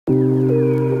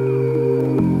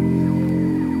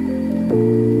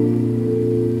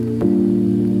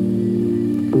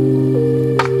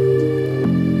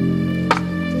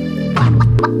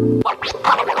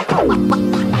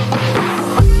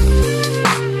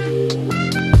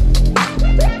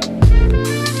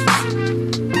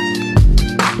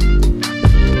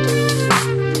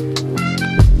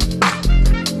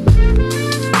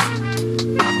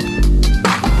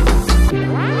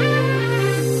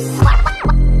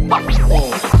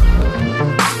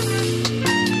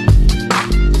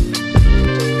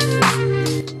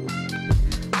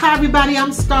everybody,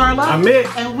 I'm Starla. I'm Mik.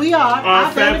 And we are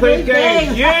our family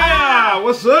game. Yeah,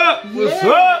 what's up? What's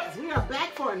up? We are back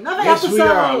for another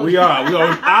episode. We are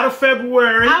out of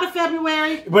February. Out of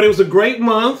February. But it was a great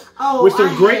month. Oh, with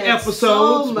some great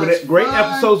episodes.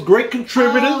 Great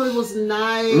contributors. Oh, it was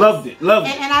nice. Loved it.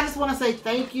 And I just want to say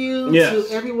thank you to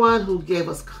everyone who gave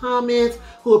us comments,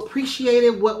 who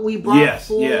appreciated what we brought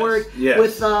forward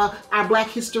with our Black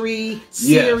History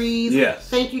series.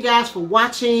 Thank you guys for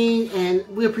watching, and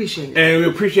we appreciate it. And we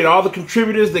appreciate all the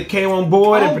contributors that came on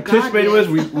board and participated with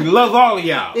us. We love all of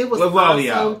y'all. It was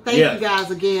awesome. Thank you guys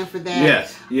again for that.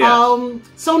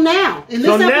 So now, in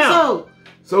this episode,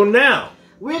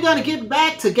 we're gonna get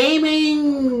back to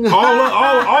gaming.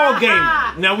 All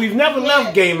gaming. Now we've never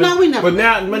left gaming. No, we never. But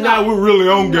now we're really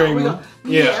on gaming.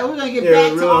 We're gonna get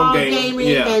back to all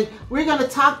gaming, and we're gonna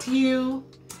talk to you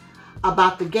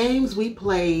about the games we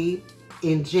played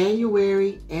in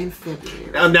January and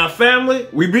February. Now, family,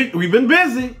 we've been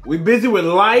busy. We're busy with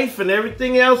life and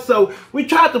everything else, so we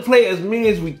tried to play as many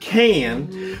as we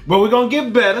can, but we're going to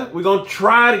get better. We're going to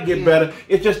try to get better.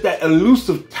 It's just that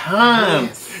elusive time.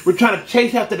 We're trying to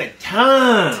chase after that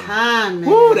time.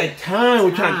 Woo, that time.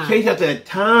 We're trying to chase after that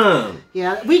time.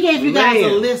 Yeah, we gave you guys a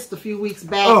list a few weeks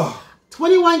back.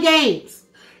 21 games.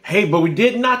 Hey, but we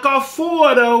did knock off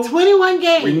 4, though. 21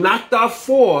 games. We knocked off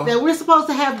 4. That we're supposed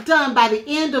to have done by the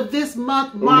end of this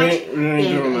month, March. We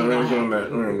ain't doing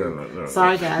that.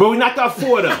 Sorry, guys. But we knocked off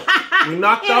 4, though. We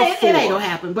knocked off 4. It ain't gonna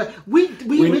happen, but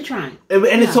we're trying. And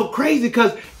it's so crazy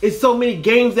because it's so many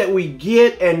games that we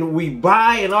get and we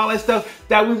buy and all that stuff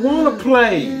that we want to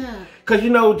play.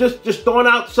 Because, just throwing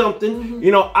out something,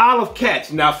 Isle of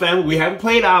Cats. Now, family, we haven't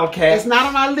played Isle of Cats. It's not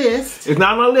on our list. It's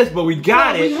not on our list, but we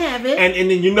got it. We have it. And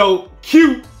then,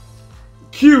 cute.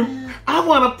 I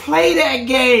want to play that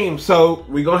game. So,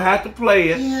 we're going to have to play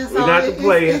it. Yeah, so we're going to have to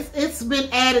play it. It's been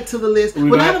added to the list. Well,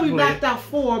 now that we knocked out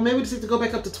 4, maybe we just need to go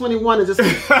back up to 21 and just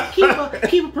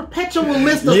keep a perpetual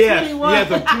list of 21. Yeah,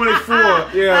 the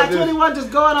 24. 21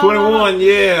 just going on. 21,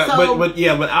 yeah. So, but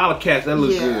Isle of Cats, that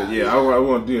looks good. Yeah, I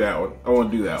want to do that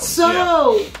one.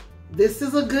 So, this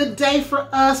is a good day for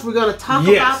us. We're going to talk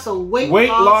about the weight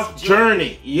loss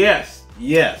journey. Yes.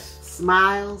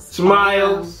 Smiles.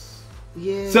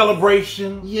 Yes.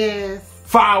 Celebration. Yes.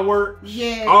 Fireworks.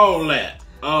 Yes. All that.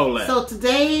 So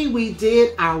today we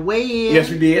did our weigh-in. Yes,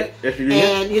 we did.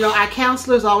 And, our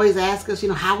counselors always ask us,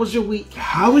 how was your week?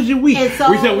 How was your week? And so,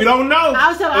 we said we don't know.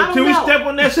 Until we step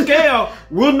on that scale,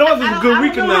 we'll know if it's a good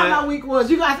week or not. I don't know how my week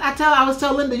was. I was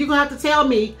telling Linda, you're going to have to tell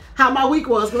me how my week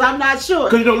was because I'm not sure.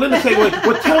 Because, Linda said,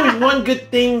 well, tell me one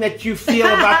good thing that you feel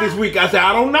about this week. I said,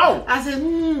 I don't know. I said,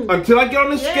 Until I get on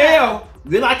the scale.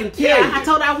 Then I can tell you. I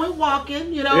told her I went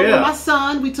walking, with my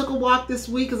son. We took a walk this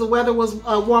week because the weather was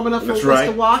warm enough for us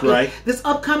to walk. This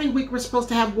upcoming week, we're supposed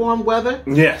to have warm weather.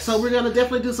 Yes. So we're going to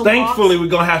definitely do some Thankfully, we're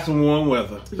going to have some warm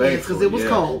weather. Yes, because it was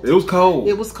cold. It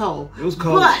was cold.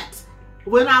 But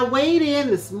when I weighed in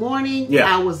this morning,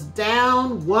 I was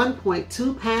down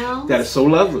 1.2 pounds. That is so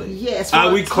lovely. Yes.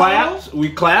 We clapped.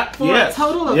 For a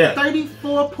total of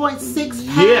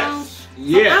 34.6 pounds.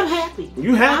 So I'm happy.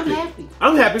 You happy? I'm happy.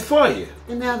 I'm happy for you.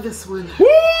 And now this one.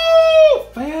 Woo!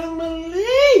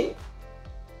 Family!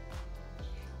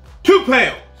 2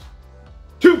 pounds.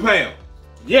 2 pounds.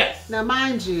 Yes. Now,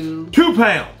 mind you, 2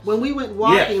 pounds. When we went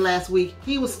walking last week,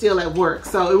 he was still at work,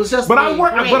 so it was just. But I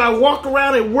walk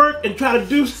around at work and try to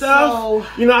do stuff. So,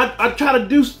 I try to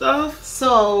do stuff.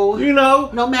 So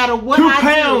no matter what 2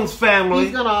 pounds, family,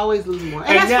 he's gonna always lose more,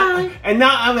 and that's fine. And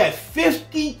now I'm at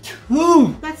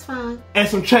 52. That's fine. And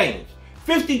some change.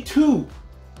 52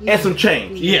 and some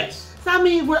change. Yes. So I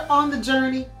mean, we're on the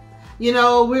journey. We're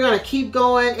going to keep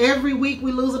going. Every week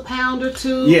we lose a pound or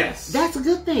 2. Yes. That's a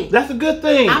good thing. That's a good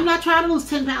thing. I'm not trying to lose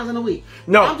 10 pounds in a week.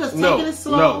 No. I'm just taking it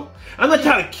slow. No. I'm not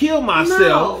trying to kill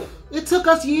myself. No. It took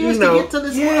us years to get to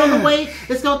this other weight.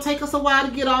 It's going to take us a while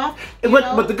to get off.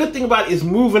 But the good thing about it is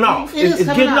moving off. It's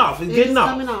getting off. It's getting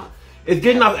off. It's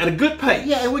getting off at a good pace.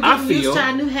 Yeah, and we're getting used to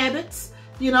our new habits.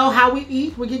 How we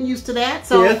eat. We're getting used to that.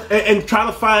 So and trying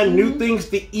to find new things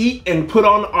to eat and put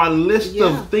on our list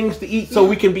of things to eat so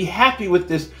we can be happy with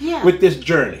this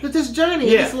journey. With this journey,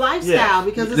 this lifestyle,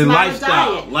 because it's not a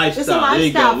diet. It's a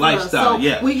lifestyle for us. So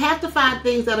we have to find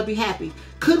things that'll be happy.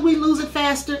 Could we lose it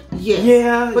faster? Yes.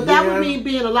 Yeah. But that would mean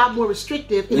being a lot more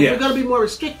restrictive. And if we're going to be more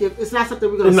restrictive, it's not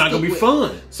something we're going to stick with. It's not going to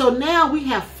be fun. So now we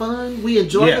have fun. We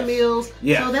enjoy the meals.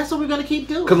 Yeah. So that's what we're going to keep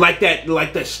doing. Because like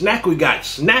that snack we got,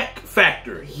 Snack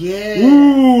Factory. Yeah.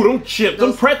 Ooh, them chips,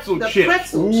 them pretzel chips.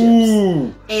 Pretzel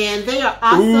chips. And they are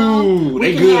awesome. Ooh,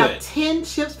 we can have 10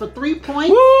 chips for 3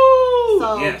 points. Woo!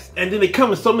 So, yes. And then they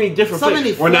come in so many different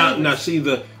flavors. Now, see,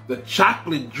 the the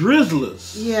chocolate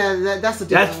drizzlers. Yeah, that's a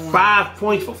different one. 5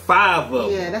 points for 5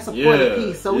 of them. Yeah, that's a point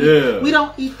apiece. So we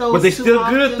don't eat those. But they're still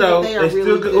often, good though. They're still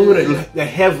really good. Ooh, they're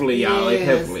heavily, y'all. They're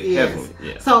heavily.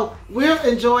 Yeah. So we're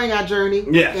enjoying our journey.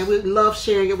 Yes. And we love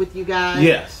sharing it with you guys.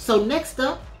 Yes. So next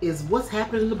up is what's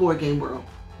happening in the board game world.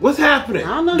 What's happening?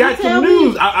 I don't know. Got some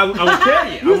news. I'm gonna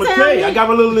tell you. I'm gonna tell you. I got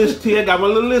my little list here. I got my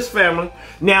little list, family.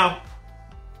 Now,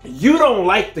 you don't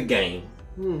like the game.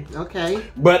 Okay.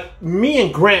 But me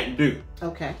and Grant do.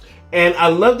 Okay. And I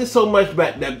loved it so much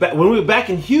back when we were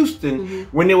back in Houston,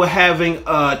 when they were having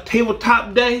a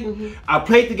tabletop day. I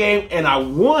played the game and I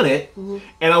won it, and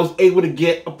I was able to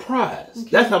get a prize. Okay.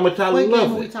 That's how much I love it. What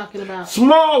game are we talking about?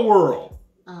 Small World.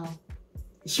 Oh.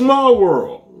 Small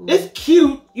World. It's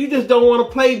cute. You just don't want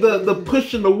to play the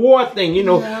pushing the war thing, you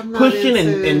know, pushing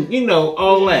and you know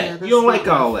all that. You don't like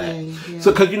all that.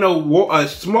 So because you know,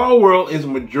 Small World is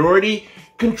majority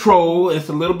control. It's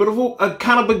a little bit of a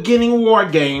kind of beginning war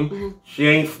game. She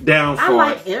ain't down for it. I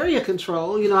like area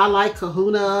control. You know, I like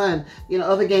Kahuna and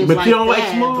other games like that. But you don't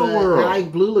like Small World. I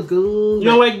like Blue Lagoon. You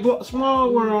don't like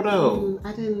Small World though.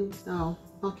 I didn't know.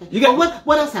 Okay. You got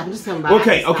what else happened? Just tell me about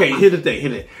it. Okay. Here's the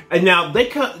thing. And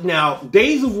now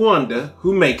Days of Wonder,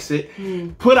 who makes it,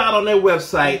 put out on their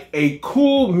website a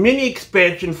cool mini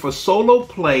expansion for solo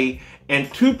play and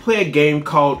 2-player game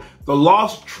called The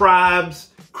Lost Tribes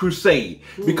Crusade.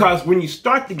 Because when you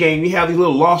start the game, you have these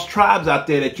little lost tribes out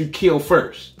there that you kill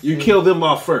first. You kill them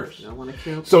off first. I want to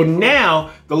kill. So now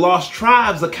the lost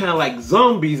tribes are kind of like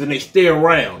zombies and they stay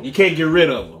around. You can't get rid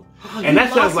of them. And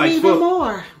that sounds like even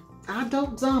more. I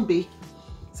don't zombie.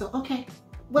 So, okay.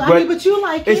 Well, but you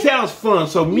like it. It sounds fun.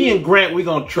 So me and Grant, we're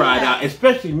going to try it out.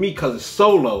 Especially me because it's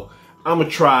solo. I'm going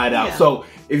to try it out. Yeah. So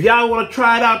if y'all want to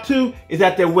try it out too, it's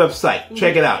at their website.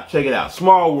 Check it out. Check it out.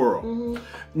 Small World.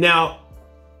 Now,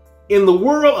 in the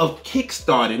world of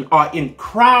Kickstarting or in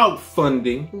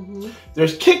crowdfunding,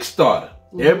 there's Kickstarter.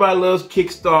 Everybody loves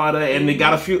Kickstarter, and they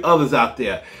got a few others out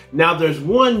there. Now, there's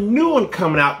one new one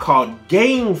coming out called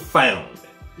GameFound.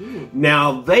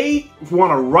 Now, they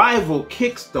want to rival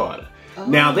Kickstarter.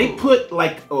 Now, they put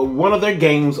like one of their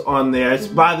games on there. It's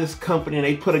by this company, and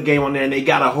they put a game on there, and they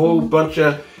got a whole bunch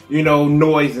of,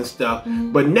 noise and stuff.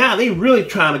 But now they really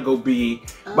trying to go big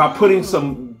by putting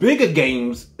some bigger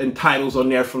games and titles on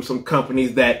there from some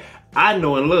companies that I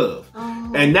know and love.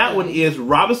 And that one is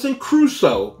Robinson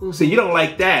Crusoe. See, you don't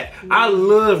like that. I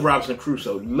love Robinson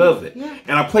Crusoe. Love it.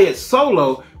 And I play it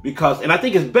solo because, and I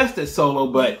think it's best at solo,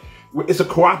 but it's a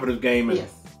cooperative game, and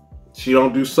she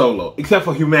don't do solo except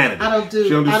for humanity. I don't do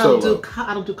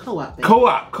co-op.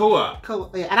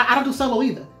 Co-op. Yeah, and I don't do solo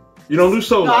either. You don't do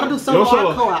solo. No, I don't do solo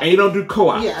or co-op. And you don't do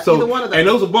co-op. Yeah, so, either one of those. And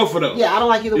those are both of those. Yeah, I don't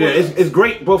like either one of those. It's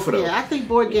great, both of those. Yeah, I think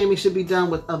board gaming should be done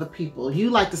with other people. You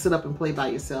like to sit up and play by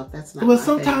yourself. That's not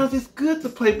sometimes it's good to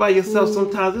play by yourself.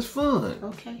 Sometimes it's fun.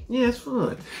 Okay. Yeah, it's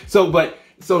fun.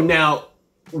 So now,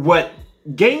 what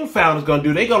GameFound is going to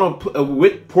do, they're going to put,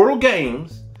 with Portal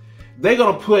Games, they're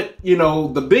going to put,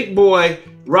 the big boy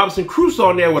Robinson Crusoe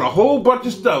on there with a whole bunch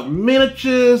of stuff.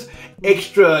 Miniatures,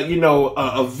 extra,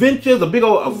 adventures, a big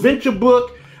old adventure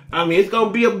book. I mean, it's going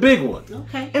to be a big one.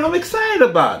 Okay. And I'm excited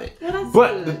about it. Yeah,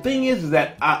 but good. The thing is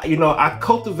that, I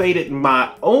cultivated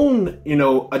my own,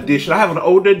 edition. I have an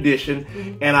older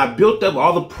edition, and I built up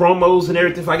all the promos and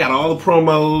everything. I got all the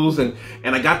promos,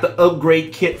 and I got the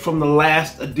upgrade kit from the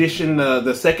last edition,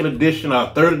 the second edition or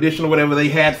third edition or whatever they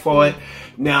had for it.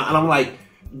 Now, and I'm like,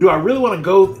 do I really want to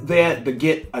go there to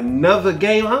get another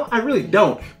game? I really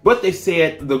don't. But they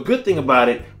said, the good thing about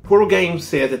it, Portal Games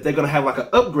said that they're going to have like an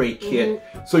upgrade kit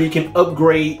so you can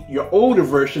upgrade your older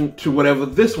version to whatever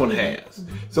this one has.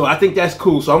 So I think that's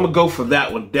cool. So I'm going to go for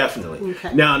that one, definitely.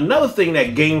 Okay. Now, another thing that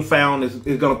GameFound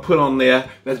is going to put on there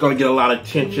that's going to get a lot of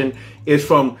attention is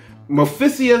from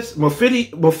Mephistius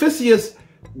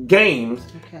Games,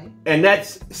 and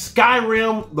that's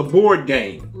Skyrim, the board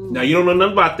game. Now, you don't know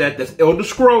nothing about that. That's Elder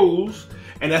Scrolls,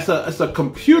 and it's a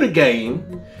computer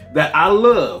game that I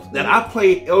love. That I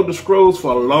played Elder Scrolls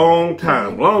for a long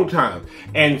time.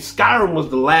 And Skyrim was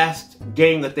the last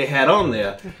game that they had on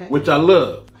there, which I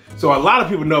love. So a lot of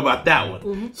people know about that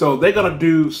one. So they're going to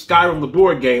do Skyrim, the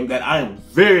board game, that I am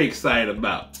very excited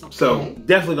about. So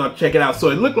definitely going to check it out. So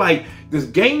it looked like this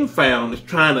GameFound is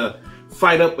trying to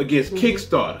fight up against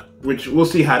Kickstarter, which we'll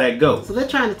see how that goes. So they're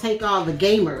trying to take all the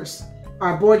gamers,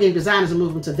 or board game designers, and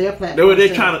move them to their platform.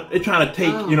 They're trying to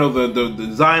take the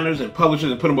designers and publishers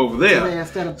and put them over there.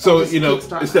 Instead of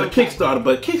Kickstarter,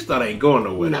 but Kickstarter ain't going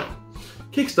nowhere. No.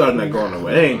 Kickstarter not going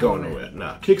nowhere. They ain't going nowhere.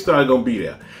 No, Kickstarter gonna be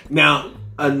there. Now,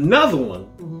 another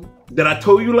one that I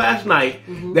told you last night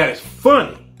that is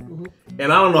funny,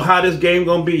 and I don't know how this game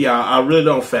gonna be, y'all. I really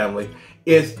don't, family.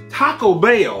 is Taco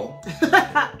Bell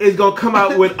is going to come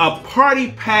out with a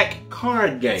party pack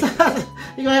card game.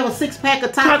 You're going to have a 6-pack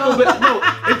of Taco Bell? No,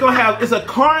 it's a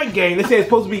card game. They say it's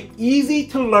supposed to be easy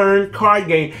to learn card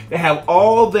game. They have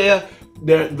all their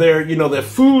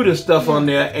food and stuff on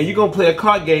there, and you're going to play a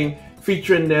card game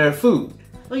featuring their food.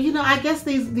 Well, I guess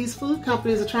these food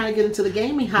companies are trying to get into the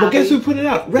gaming hobby. Well, guess who put it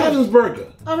out?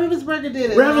 Ravensburger. Oh, Ravensburger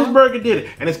did it. Ravensburger did it.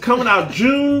 And it's coming out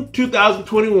June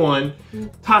 2021,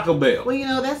 Taco Bell.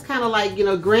 Well, that's kind of like,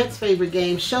 Grant's favorite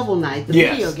game, Shovel Knight, the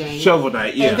video game. Shovel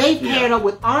Knight, yeah. And they paired up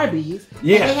with Arby's.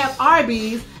 Yeah. And they have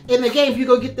Arby's in the game. If you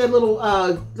go get their little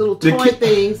toy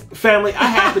things. Family, I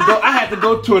had to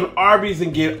go to an Arby's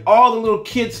and get all the little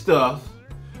kid stuff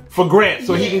for Grant,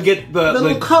 so he can get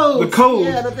the codes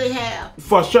that they have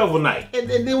for Shovel Knight. And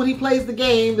then when he plays the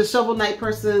game, the Shovel Knight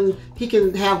person, he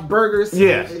can have burgers.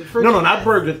 Yes. No, not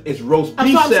burgers. It's roast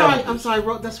beef. I'm sorry.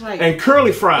 That's right. And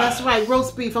curly fries. That's right.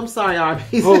 Roast beef. I'm sorry,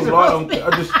 Arby's. Oh Lord,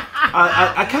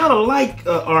 I kind of like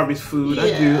Arby's food.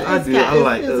 Yeah, I do. I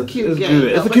like it. It's a cute game.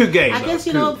 Good. It's a cute game. I guess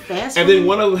fast food. And then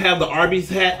one of them have the Arby's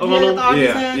hat on them. The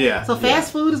Arby's hat. Yeah. So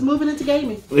fast food is moving into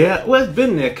gaming. Yeah. Well, it's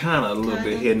been there kind of a little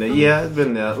bit here and there. Yeah, it's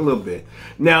been there a little bit.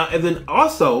 Now, and then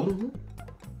also,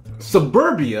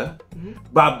 Suburbia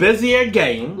by Bezier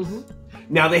Games.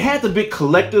 Now, they had the big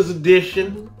collector's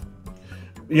edition.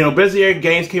 Bezier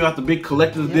Games came out the big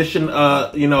collector's edition,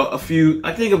 I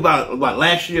think about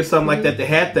last year or something like that. They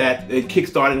had that. It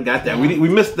kickstarted and got that. We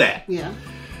missed that. Yeah.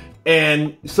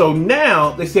 And so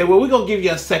now they said, well, we're going to give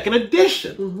you a second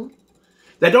edition.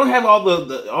 They don't have all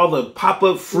the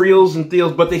pop-up frills and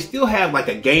deals, but they still have like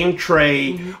a game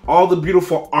tray, all the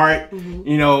beautiful art,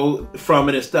 from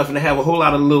it and stuff, and they have a whole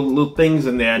lot of little things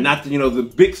in there. Not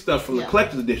the big stuff from the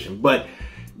collector's edition, but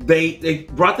they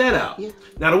brought that out. Yeah.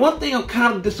 Now the one thing I'm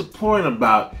kind of disappointed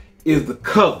about is the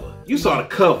cover. You saw the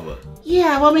cover.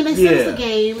 Yeah, well, they sent us a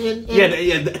game.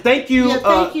 Thank you,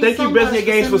 Bezier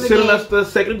Games, for sending us the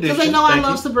second edition. Because they know I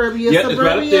love Suburbia. Yeah,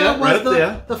 Suburbia was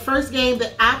the first game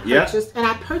that I purchased, and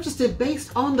I purchased it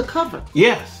based on the cover.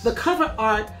 Yes. The cover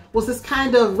art was this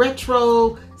kind of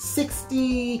retro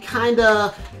 60 kind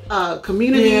of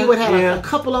community. It would have a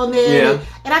couple on there,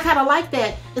 and I kind of like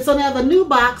that. And so now the new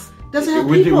box doesn't have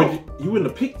people. You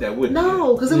wouldn't have picked that, would you?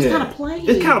 No, because it was kind of plain.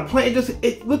 It's kind of plain.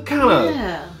 It looked kind of.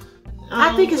 Yeah.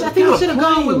 I think it should have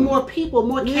gone with more people,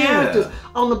 more characters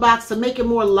on the box to make it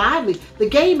more lively. The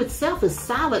game itself is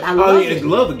solid. I love it. I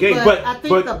love the game, but I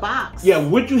think the box. Yeah,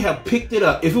 would you have picked it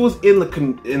up if it was in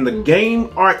the game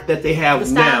art that they have the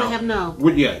style now? They have now.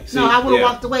 No, I would have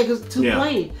walked away because it's too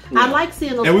plain. I like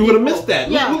seeing those. And we would have missed that.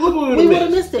 Yeah, we would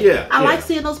have missed it. Yeah, I like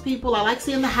seeing those people. I like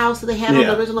seeing the house that they had on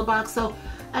the original box. So.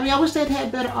 I wish they'd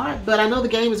had better art, but I know the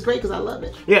game is great because I love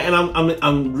it. Yeah, and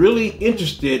I'm really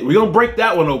interested. We're gonna break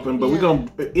that one open, but we're gonna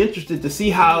be interested to see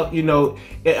how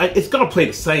it's gonna play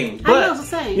the same. But I know it's the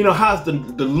same. How's the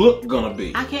look gonna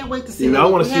be? I can't wait to see. I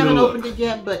want to see the look. We haven't opened it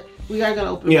yet, but we are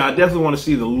gonna open it. Yeah, I definitely want to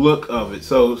see the look of it.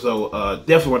 So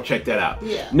definitely want to check that out.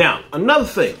 Yeah. Now another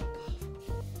thing,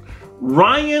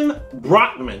 Ryan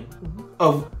Brockman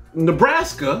of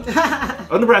Nebraska,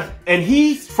 and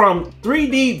he's from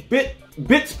 3D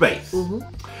Bit Space.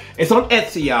 It's on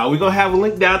Etsy, y'all. We're gonna have a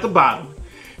link down at the bottom.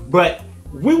 But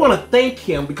we want to thank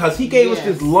him because he gave us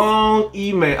this long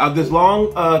email, this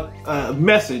long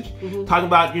message talking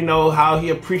about how he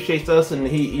appreciates us and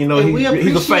he's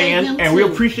a fan and we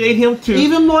appreciate him too.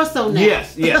 Even more so now.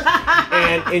 Yes.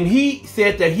 and he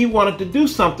said that he wanted to do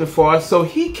something for us, so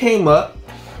he came up.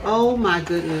 Oh my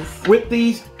goodness! With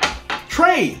these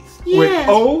trays with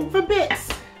O for bits,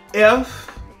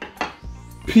 F,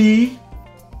 P,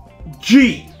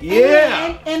 G.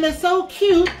 Yeah. And they're so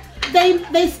cute.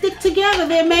 They stick together.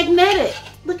 They're magnetic.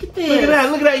 Look at this.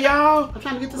 Look at that, y'all. I'm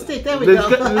trying to get the stick. There we go.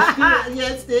 Yeah,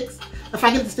 it sticks. If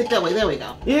I get the stick that way, there we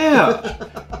go. Yeah.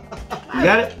 You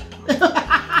got it?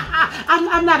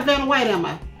 I'm not a fan of white, am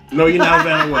I? No, you're not a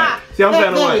fan of white. See, I'm a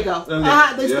fan of white. There we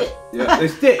go. They stick. Yeah, they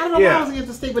stick. I don't know why I was against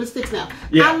the stick, but it sticks now.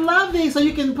 Yeah. I love these, so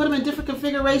you can put them in different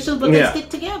configurations, but they stick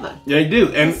together. Yeah, they do.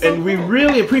 And we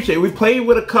really appreciate it. We played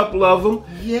with a couple of them.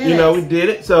 Yes. We did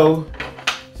it. So,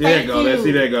 there you go.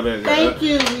 See, there you go. Thank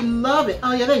you. We love it.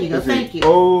 Oh, yeah, there you go. Thank you.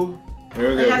 Oh, there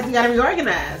we go. You got to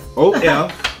reorganize. O,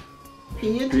 F,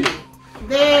 P, and G.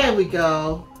 There we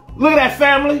go. Look at that,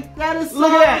 family. That is so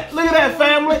Look at that,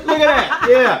 family. Look at that.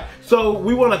 Yeah. So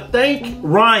we want to thank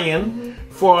Ryan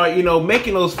for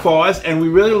making those for us, and we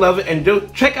really love it.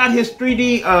 And check out his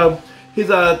 3D his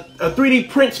 3D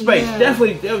print space. Yeah.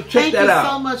 Definitely check that out. Thank you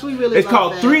so much. We really it's love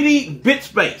called that. 3D Bit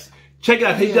Space. Check it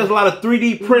out. He does a lot of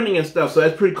 3D printing and stuff, so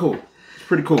that's pretty cool.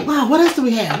 Pretty cool. Wow, what else do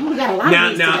we have? We got a lot of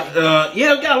things today.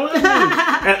 Yeah, we got a lot of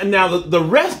things. And now the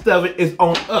rest of it is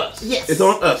on us. Yes. It's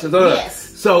on us. It's on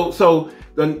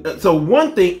us. So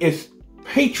one thing is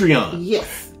Patreon.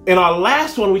 Yes. In our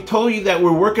last one, we told you that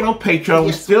we're working on Patreon. Yes,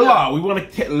 we still are. We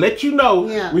want to let you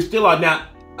know we still are. Now,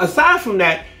 aside from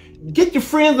that, get your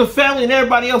friends and family and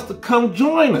everybody else to come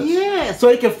join us. Yes. So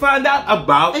they can find out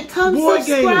about board gaming.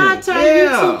 Subscribe to our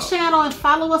YouTube channel and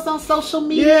follow us on social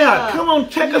media. Yeah, come on,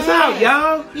 check us out,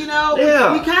 y'all. You know,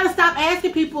 we kind of stopped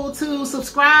asking people to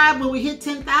subscribe when we hit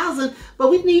 10,000,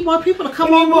 but we need more people to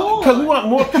come on board. Because we want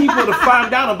more people to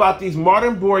find out about these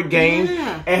modern board games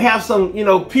and have some,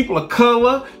 people of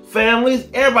color, families,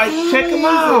 everybody check them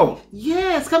out.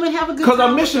 Yes, come and have a good time. Because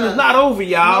our mission is not over,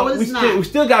 y'all. No, we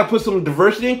still got to put some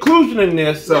diversity and inclusion in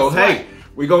this. So,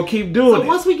 we're going to keep doing it. So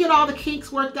once we get all the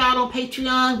kinks worked out on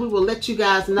Patreon, we will let you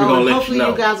guys know. And hopefully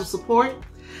you guys will support.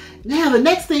 Now, the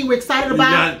next thing we're excited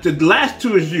about. Now, the last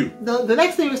two is you. The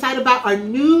next thing we're excited about are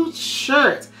new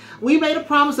shirts. We made a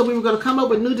promise that we were going to come up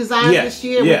with new designs this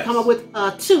year. We'll come up with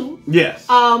 2. Yes.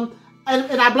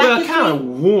 And our Black kind of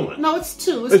one. No, it's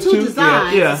 2. It's 2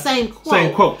 designs. Yeah. Same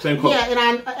quote. Same quote. Yeah, and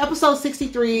on episode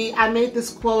 63, I made this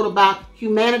quote about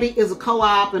humanity is a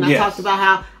co-op, and I talked about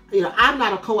how I'm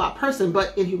not a co-op person,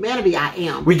 but in humanity I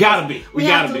am. We gotta be. We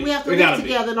have to live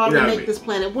together in order to make this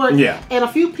planet work. Yeah. And a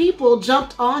few people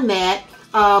jumped on that.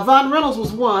 Von Reynolds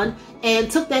was one and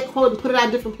took that quote and put it out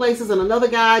in different places, and another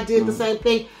guy did the same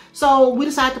thing. So we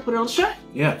decided to put it on a shirt.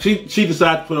 Yeah, she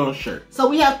decided to put it on a shirt. So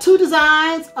we have 2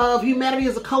 designs of humanity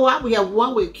as a co-op. We have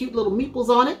one with cute little meeples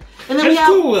on it. And then we have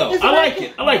cool though. I like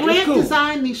it. Grant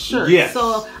designed these shirts. Yes.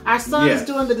 So our son is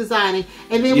doing the designing.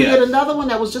 And then we did another one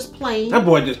that was just plain. That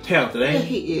boy just talented, ain't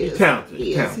he? He is. He's talented.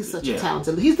 He's such a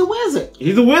talented. He's the wizard.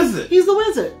 He's the wizard. He's the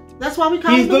wizard. That's why we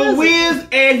call him the wizard. He's the whiz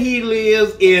and he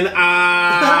lives in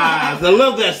eyes. I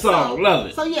love that song. Love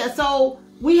it. So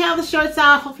we have the shirts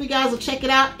out. Hopefully you guys will check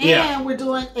it out. And we're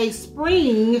doing a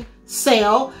spring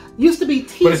sale. Used to be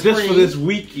Teespring. But it's just for this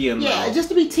weekend. Yeah, it used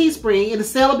to be Teespring. And the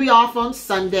sale will be off on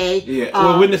Sunday. Yeah,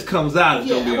 well, when this comes out, it's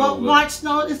going to be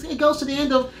over. It goes to the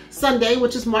end of Sunday,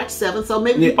 which is March 7th. So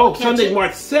maybe people catch Sunday, it.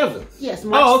 March 7th. Yes,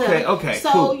 March 7th. Okay,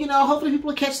 So, cool. hopefully people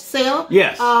will catch the sale.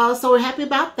 Yes. So we're happy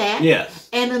about that. Yes.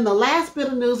 And then the last bit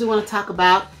of news we want to talk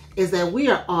about is that we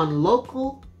are on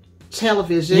local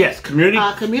television. Yes, community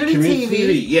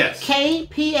TV. Yes.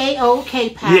 KPAO,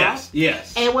 KPAL.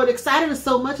 Yes. And what excited us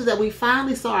so much is that we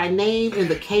finally saw our name in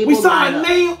the cable We saw lineup. our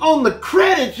name on the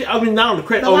credits. I mean, not on the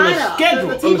credits, on the schedule.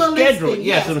 The TV listing,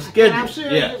 Yes, on the schedule. And I'm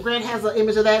sure Grant has an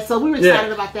image of that. So we were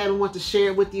excited about that and want to share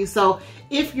it with you. So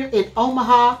if you're in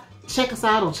Omaha, check us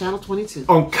out on Channel 22.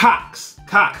 On Cox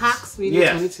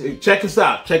Media 22. Check us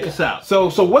out. Check us out. So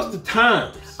what's the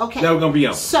times that we're going to be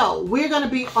on? So we're going to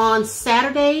be on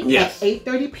Saturday at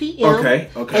 8:30 p.m. Okay.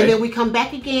 And then we come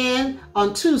back again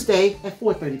on Tuesday at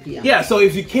 4:30 p.m. Yeah, so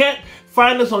if you can't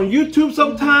find us on YouTube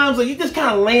sometimes, or you just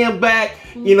kind of laying back,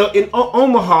 in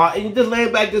Omaha, and you just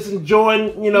laying back just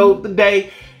enjoying, the day,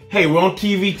 hey, we're on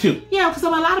TV too. Yeah, because a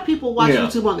lot of people watch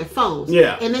YouTube on their phones.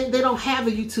 Yeah. And they don't have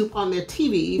the YouTube on their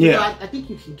TV. Even though I think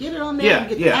you can get it on there and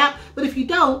get the app. But if you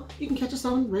don't, you can catch us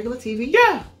on regular TV.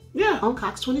 Yeah. On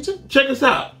Cox 22. Check us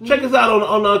out. Check us out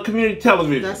on community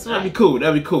television. That's right.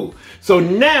 That'd be cool. So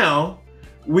now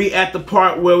we at the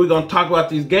part where we're going to talk about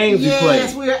these games we played.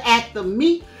 Yes, we're at the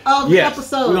meat of the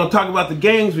episode. We're going to talk about the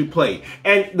games we played.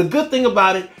 And the good thing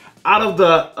about it, out of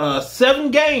the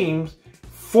 7 games,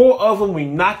 4 of them we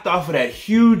knocked off of that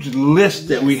huge list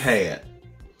that we had.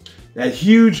 That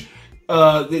huge,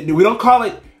 we don't call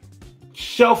it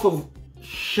shelf of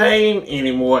shame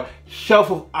anymore,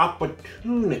 shelf of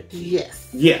opportunity.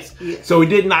 Yes. So we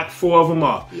did knock 4 of them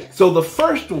off. So the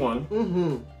first one,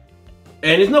 and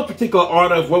there's no particular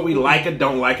order of what we like or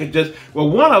don't like. It just,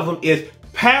 one of them is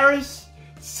Paris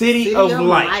City of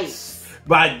Lights.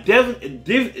 By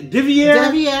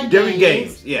Devier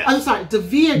Games. Yeah. I'm sorry,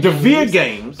 Devier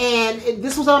Games. And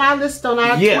this was on our list, on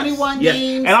our 21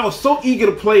 games. And I was so eager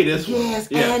to play this one. Yes,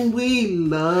 and we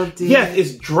loved it. Yes,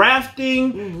 it's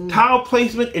drafting, tile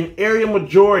placement, and area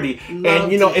majority.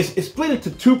 It's split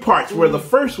into 2 parts, where the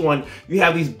first one, you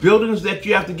have these buildings that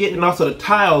you have to get, and also the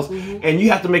tiles, and you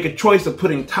have to make a choice of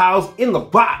putting tiles in the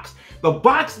box. The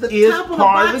box is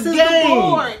part of the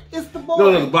game. It's the board.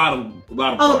 No, the bottom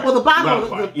part. Well, the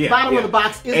bottom of the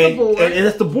box is the board. And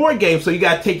it's the board game, so you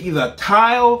got to take either a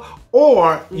tile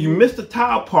or you missed the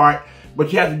tile part,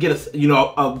 but you have to get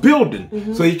a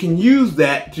building. So you can use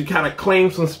that to kind of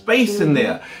claim some space in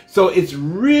there. So it's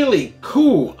really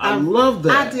cool. I love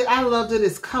that. I loved it.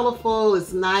 It's colorful.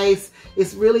 It's nice.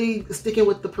 It's really sticking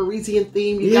with the Parisian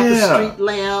theme. You got the street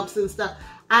lamps and stuff.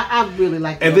 I really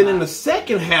like that. And then in the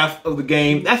second half of the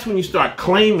game, that's when you start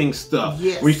claiming stuff.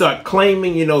 Yes. When you start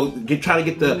claiming, try to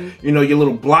get the, your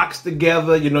little blocks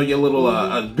together, your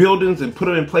little buildings and put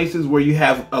them in places where you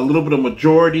have a little bit of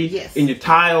majority in your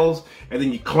tiles. And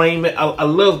then you claim it. I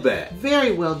love that.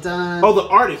 Very well done. Oh, the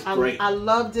art is great. I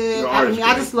loved it.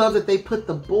 I just love that they put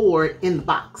the board in the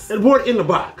box. The board in the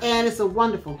box. And it's a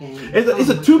wonderful game. It's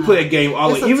a two-player game.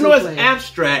 Even though it's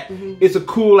abstract, it's a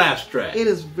cool abstract. It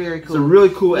is very cool. It's a really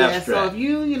cool abstract. So if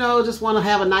you, just want to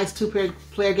have a nice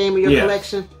two-player game in your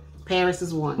collection, Paris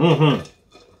is one.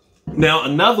 Now,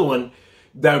 another one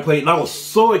that I played, and I was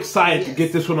so excited to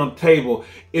get this one on the table,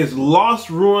 is Lost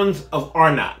Ruins of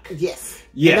Arnak. Yes.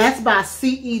 Yes. And that's by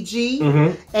CEG,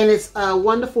 and it's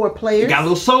 1 to 4 players. You got a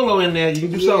little solo in there. You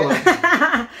can do solo.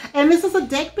 And this is a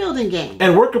deck building game.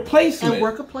 And worker placement.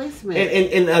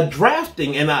 And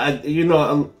drafting.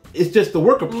 And, it's just the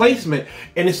worker placement.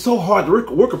 And it's so hard.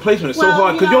 The worker placement is so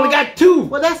hard because you only got 2.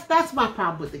 Well, that's my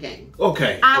problem with the game.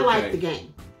 Okay. I like the game.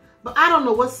 But I don't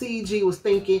know what CEG was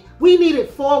thinking. We needed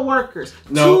 4 workers.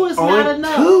 2 is not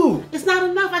enough. 2. It's not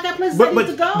enough. I got places I need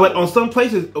to go. But on some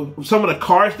places, some of the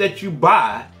cards that you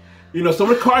buy,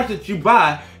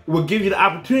 will give you the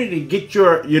opportunity to get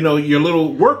your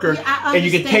little worker, and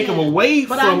you can take them away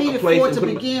from a place. But I needed 4 to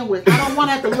begin with. I don't want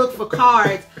to have to look for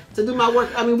cards to do my work.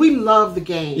 I mean, we love the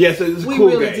game. Yes, it's a cool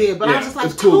game. We really did. But I was just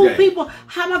like, 2 people,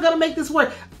 how am I going to make this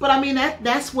work? But I mean,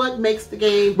 that's what makes the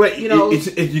game, But you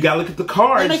got to look at the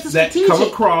cards that come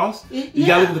across. You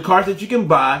got to look at the cards that you can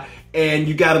buy. And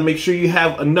you got to make sure you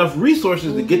have enough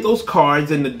resources to get those cards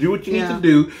and to do what you need to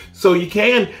do, so you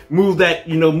can move that,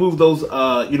 move those,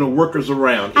 workers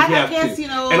around. I guess,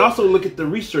 and also look at the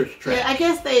research track. Yeah, I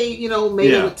guess they,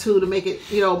 made it with 2 to make it,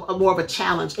 more of a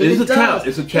challenge. And It's a challenge.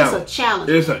 It's a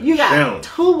challenge. You got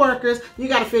 2 workers. You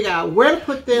got to figure out where to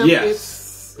put them. Yes.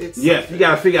 You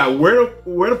got to figure out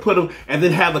where to put them, and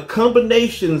then have the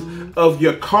combinations of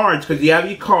your cards, because you have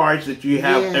your cards that you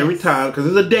have every time, because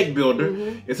it's a deck builder.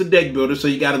 It's a deck builder, so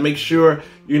you got to make sure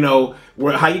how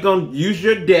you gonna use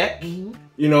your deck,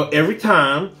 every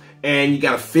time, and you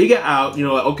got to figure out,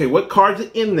 okay, what cards are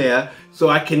in there, so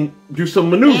I can do some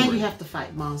maneuvering. And you have to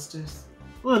fight monsters.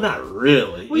 Well, not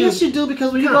really. Well, yes, you do,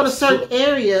 because when you go to certain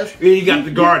areas, you got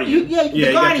the Guardians.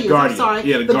 The Guardians. I'm sorry.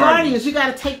 Yeah, the Guardians. You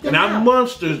got to take them out. Not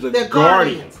monsters. They're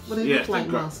Guardians. Well, they look like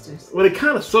monsters. Well, they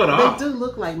kind of sort of are. They do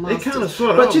look like monsters. They kind of sort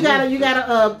of. But you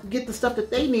gotta get the stuff that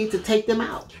they need to take them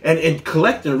out. And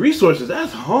collecting resources,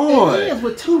 that's hard. It is,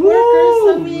 with 2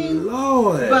 workers. I mean,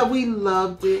 Lord. But we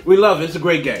loved it. We love it. It's a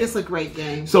great game. It's a great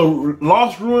game. So,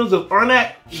 Lost Ruins of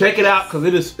Arnak, check it out, because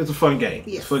it's a fun game.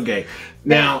 Yes. It's a fun game.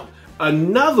 Now,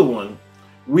 another one.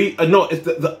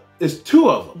 It's 2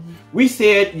 of them. We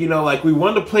said, we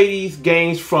wanted to play these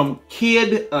games from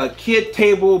kid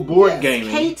table board gaming.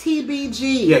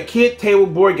 KTBG. Yeah, kid table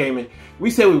board gaming.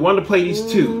 We said we wanted to play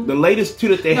these 2, the latest 2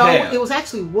 that they have. No, it was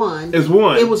actually 1. It was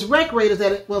 1. It was Rec Raiders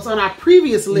that was on our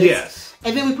previous list. Yes.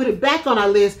 And then we put it back on our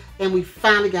list, and we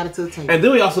finally got it to the table. And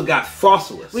then we also got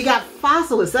Fossilis. We got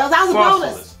Fossilis. That was a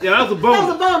bonus. Yeah, that was a bonus. That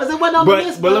was a bonus. It wasn't on the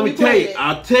list, but let me tell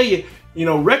you,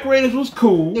 Rec Raiders was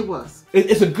cool. It was.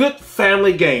 It's a good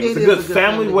family game. It's a good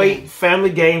family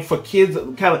game for kids,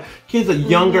 kids a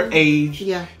younger age.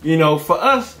 Yeah. For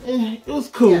us, it was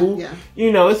cool. Yeah.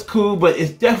 It's cool, but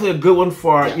it's definitely a good one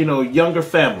for younger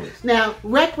families. Now,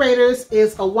 Rec Raiders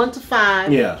is a 1 to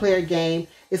 5 player game.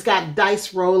 It's got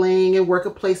dice rolling and worker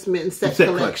placement and set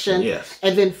collection. Yes.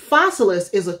 And then Fossilis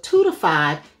is a 2 to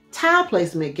 5 tile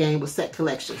placement game with set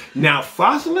collection. Now,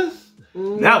 Fossilis,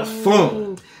 that was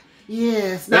fun.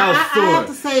 Yes. Now, I have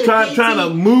to say trying to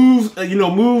move,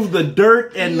 move the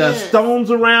dirt and the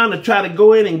stones around to try to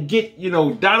go in and get,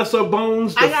 dinosaur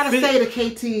bones. I gotta say, the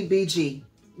KTBG,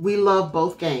 we love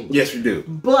both games. Yes, we do.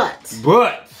 But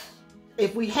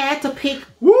if we had to pick a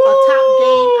top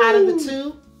game out of the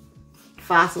 2,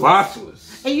 Fossilis.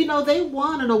 And they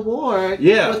won an award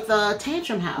with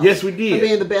Tantrum House. Yes, we did. For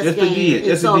being the best game in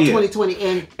 2020.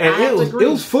 And it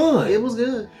was fun. It was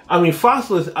good. I mean,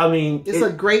 Fossilis, it's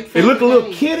a great game. It looked a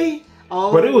little kiddie.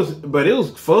 Oh, but it was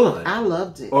fun. I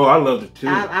loved it. Oh, I loved it too.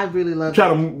 I really loved it. Try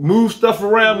to move stuff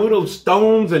around, move those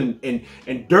stones and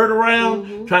dirt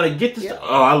around, trying to get the stuff.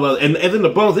 Oh, I love it. And then the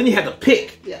bones. Then you had to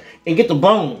pick and get the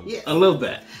bones. Yes. I love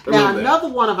that. Another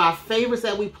one of our favorites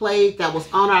that we played that was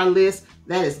on our list,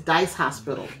 that is Dice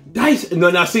Hospital.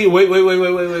 Now see, wait.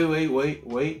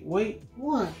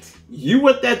 What? You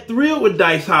want that thrill with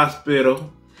Dice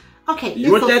Hospital. Okay,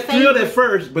 you want that thrill at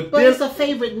first, but then it's a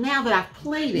favorite now that I've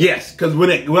played it. Yes, because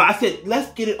I said,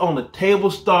 let's get it on the table,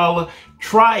 Starla,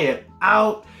 try it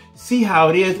out, see how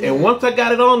it is. And once I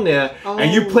got it on there,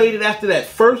 and you played it after that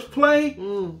first play,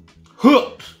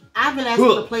 Hooked. I've been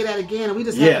asking to play that again, and we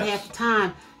just haven't had the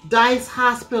time. Dice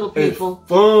Hospital, people. It's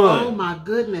fun. Oh my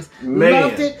goodness. Man.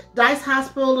 Loved it. Dice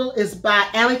Hospital is by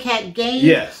Alley Cat Games.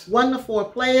 Yes. 1 to 4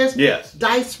 players. Yes.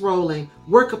 Dice rolling,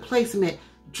 worker placement,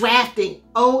 drafting.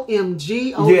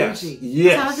 OMG. Yes.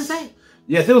 Yes. That's all I can say.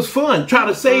 Yes, it was fun. Trying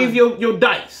to save your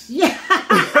dice. Yeah.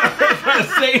 Trying to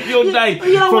save your dice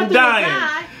from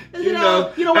dying. You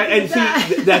don't want and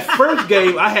see, that first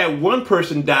game, I had one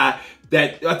person die.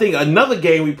 That I think another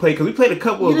game we played, because we played a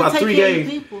couple of about 3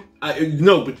 games.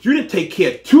 No, but you didn't take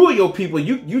care of 2 of your people.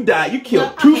 You died. You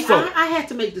killed 2 folks. I had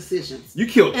to make decisions. You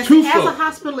killed 2 folks. As a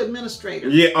hospital administrator.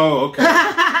 Yeah. Oh, okay.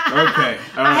 Okay.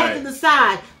 I had to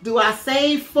decide: do I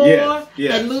save 4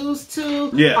 and lose 2,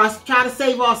 or try to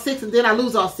save all 6 and then I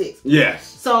lose all 6? Yes.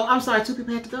 So I'm sorry, 2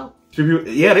 people had to go. 2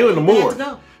 people. Yeah, they were in the morgue. They had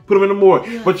to go. Put them in the morgue.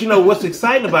 Yeah. But you know what's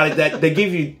exciting about it? That they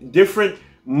give you different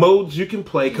modes you can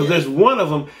play, because there's one of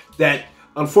them that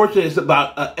unfortunately it's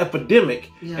about an epidemic,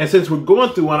 and since we're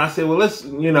going through one, I said, well, we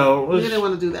didn't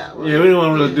want to do that one. Yeah, we didn't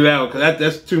want to really do that one, because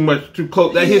that's too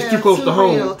close. That hits too close to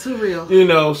home. Too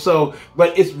real. So,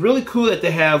 but it's really cool that they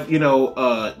have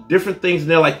different things in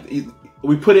there. Like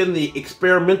we put in the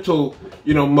experimental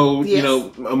mode,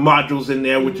 modules in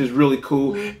there, which is really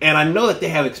cool. And I know that they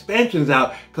have expansions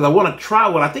out, because I want to try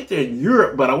one. I think they're in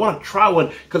Europe, but I want to try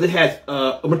one because it has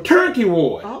a maternity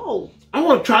ward. Oh. I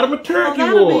want to try the maternity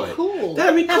ward. That'd be cool.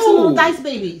 That'd be cool. Have some little dice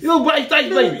babies. Little dice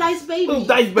babies. Little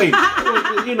dice babies.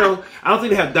 I don't think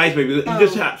they have dice babies. You're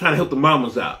just trying to help the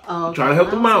mamas out. Oh, okay. Trying to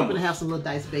help the mamas. I'm going to have some little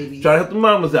dice babies. Trying to help the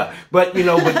mamas out. But,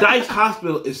 but Dice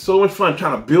Hospital is so much fun,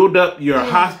 trying to build up your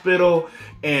hospital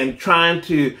and trying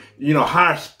to,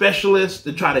 hire specialists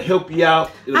to try to help you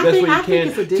out the best way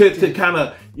you can. To kind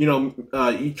of,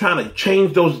 you're trying to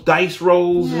change those dice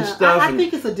rolls and stuff. I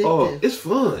think it's addictive. Oh, it's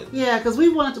fun. Yeah, because we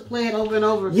wanted to play it over and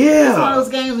over. Yeah. It's one of those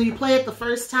games when you play it the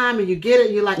first time and you get it,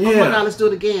 and you're like, oh my God, let's do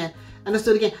it again. And let's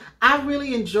do it again. I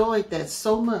really enjoyed that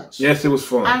so much. Yes, it was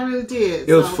fun. I really did.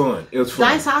 It was fun. It was fun.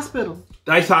 Dice Hospital.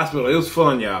 Dice Hospital. It was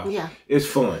fun, y'all. Yeah. It's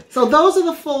fun. So those are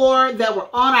the 4 that were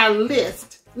on our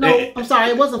list. No, I'm sorry,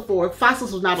 it wasn't 4.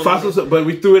 Fossils was not on the list. But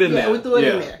we threw it in there. Yeah, we threw it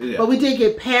in there. Yeah. But we did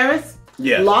get Paris,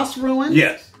 Lost Ruins,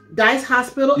 Dice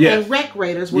Hospital, and Wreck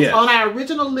Raiders was on our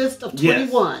original list of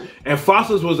 21. And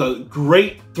Fossils was a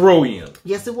great throw-in.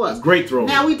 Yes, it was. Great throw-in.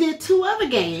 Now, we did 2 other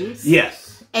games.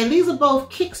 Yes. And these are both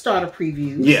Kickstarter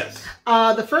previews. Yes.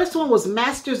 The first one was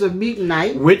Masters of Mutant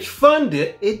Night. Which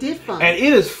funded. It did fund. And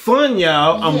it is fun,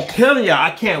 y'all. I'm telling y'all,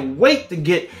 I can't wait to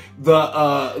get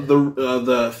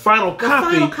the final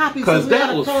copy, because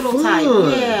that was prototype.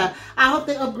 Fun. Yeah, I hope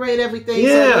they upgrade everything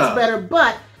so it looks better.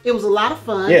 But it was a lot of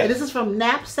fun. And this is from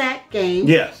Knapsack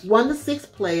Games. 1 to 6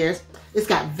 players. It's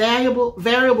got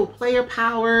variable player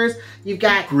powers. You've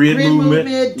got grid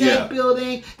movement, deck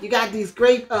building. You got these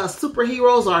great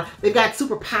superheroes, or they've got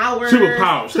superpowers.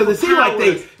 Because it seems like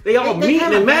they all meet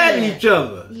and mad at each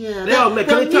other. Yeah, they all mad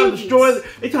because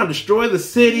they trying to destroy the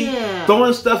city,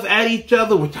 throwing stuff at each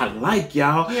other, which I like,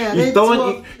 y'all. Yeah,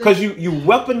 because you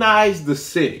weaponize the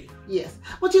city. Yes.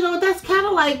 But that's kind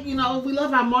of like, we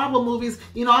love our Marvel movies.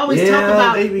 I always talk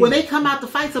about when they come out to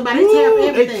fight somebody, they tear up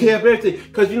everything. They tear up everything.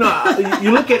 Because,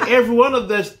 you look at every one of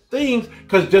those things,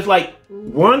 because just like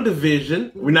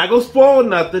WandaVision, we're not going to spoil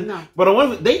nothing,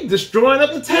 but they destroying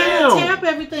up the town. They tear up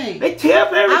everything. They tear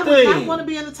up everything. I would not want to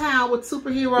be in the town with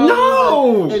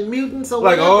superheroes and mutants or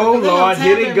whatever. Oh, Lord,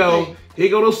 here they go. Here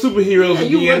go those superheroes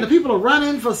again. The people are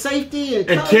running for safety and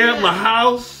tear up my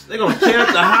house. They're gonna tear up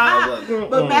the house.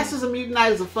 But Masters of Mutant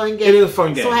Night is a fun game. It is a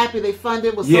fun game. So happy they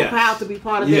funded. Was so proud to be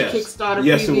part of their Kickstarter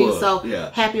preview. So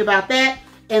happy about that.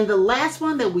 And the last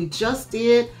one that we just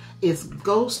did is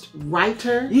Ghost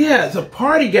Writer. Yeah, it's a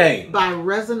party game by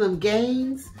Resonum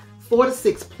Games. 4 to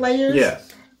 6 players. Yes.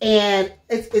 And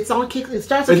it's on Kickstarter. It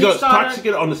starts on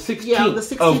Kickstarter on the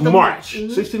 16th of March.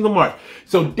 16th of March.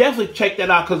 So definitely check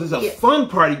that out, because it's a fun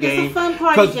party game. It's a fun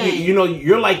party game.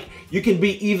 You're like, you can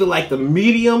be either like the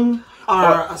medium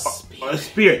or a spirit. A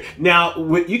spirit. Now,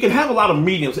 you can have a lot of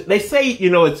mediums. They say,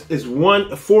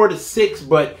 it's 4 to 6,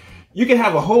 but you can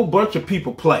have a whole bunch of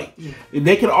people play. Yeah.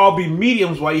 They can all be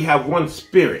mediums while you have one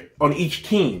spirit on each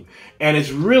team. And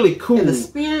it's really cool. And the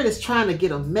spirit is trying to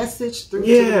get a message through to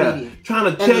the medium.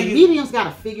 Trying to tell you. And the medium's got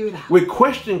to figure it out. With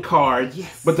question cards.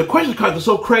 But the question cards are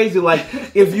so crazy. Like,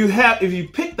 if you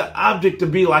pick the object to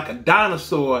be like a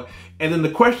dinosaur, and then the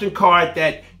question card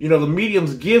that, the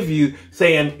mediums give you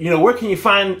saying, where can you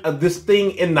find this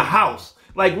thing in the house?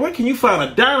 Like, where can you find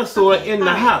a dinosaur in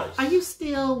the house? Are you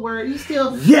still worried? You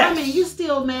still? Yes. I mean, you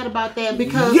still mad about that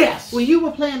because when you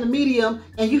were playing the medium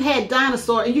and you had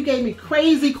dinosaur and you gave me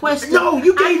crazy questions. No,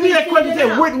 you gave me that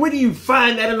question. Where do you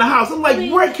find that in the house? I'm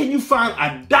like, where can you find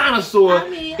a dinosaur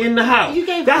in the house?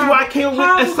 That's why I came with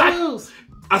a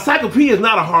encyclopedia is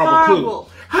not a horrible clue.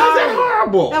 How's that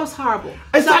horrible? That was horrible.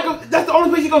 That's the only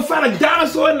place you're gonna find a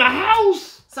dinosaur in the house.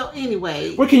 So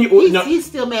anyway, where can you? He's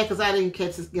still mad because I didn't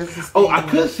catch his. Oh, I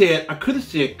could have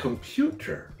said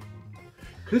computer.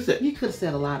 You could have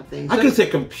said a lot of things. I could have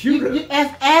said computer.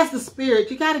 As the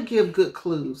spirit, you got to give good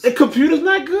clues. The computer's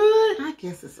not good. I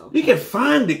guess it's okay. You can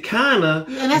find it, kinda.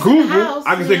 Yeah, and that's Google. in the house,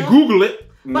 I can say Google it.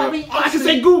 But I mean, I can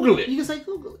say Google it. You can say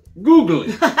Google it. Google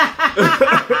it.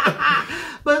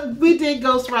 But we did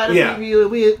Ghost Rider review,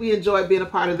 and we enjoyed being a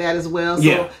part of that as well.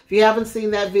 So if you haven't seen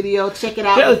that video, check it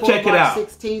out. Check it out.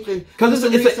 16th, because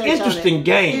it's an interesting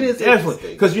game. It is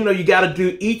definitely because you got to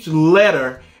do each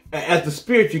letter as the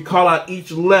spirit. You call out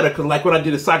each letter because, like what I did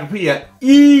in Encyclopedia,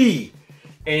 E.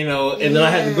 And, and then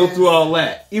I had to go through all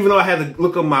that, even though I had to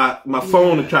look on my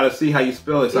phone to try to see how you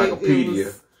spell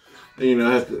encyclopedia. You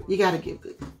have to. You got to give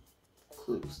good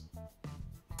clues.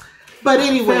 But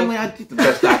anyway, family, I did the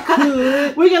best I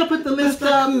could. We're going to put the list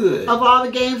up of all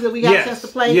the games that we got a chance to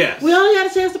play. Yes. We only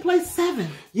had a chance to play 7.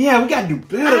 Yeah, we got to do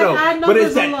better though. I know, but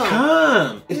it's that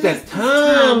time. It's that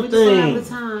time thing. It's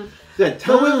time. That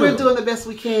time. But we're doing the best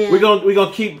we can. We're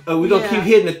gonna keep keep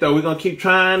hitting it though. We're gonna keep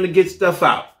trying to get stuff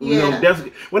out. We're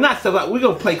not stuff out. We're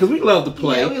gonna play because we love to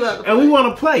play. Yeah, we love to play. And we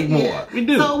want to play more. We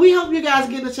do. So we hope you guys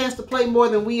get a chance to play more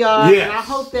than we are. Yes. And I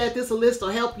hope that this list will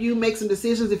help you make some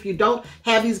decisions if you don't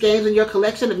have these games in your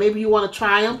collection and maybe you want to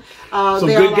try them. Some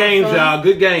good games, y'all.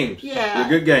 Good games. Yeah.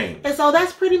 They're good games. And so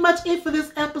that's pretty much it for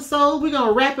this episode. We're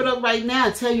gonna wrap it up right now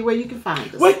and tell you where you can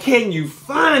find us. Where can you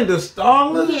find us,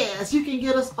 Starla? Yes, you can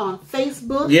get us on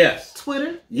Facebook. Yes.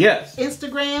 Twitter. Yes.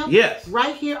 Instagram. Yes.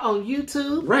 Right here on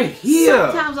YouTube. Right here.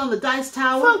 Sometimes on the Dice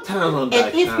Tower. Sometimes on Dice Tower.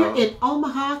 And if you're in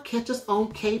Omaha, catch us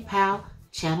on KPOW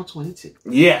Channel 22.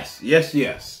 Yes. Yes,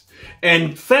 yes.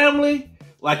 And family,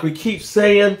 like we keep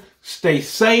saying, stay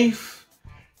safe.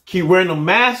 Keep wearing the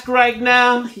mask right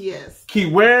now. Yes.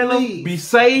 Keep wearing them. Be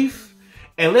safe.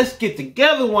 And let's get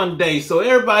together one day so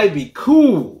everybody be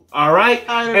cool. All right?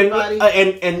 All right, everybody.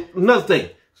 And another thing.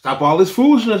 Stop all this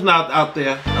foolishness out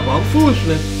there. Stop all the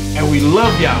foolishness. And we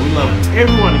love y'all. We love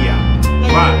every one of y'all.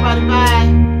 Hey, Bye. everybody.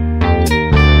 Bye.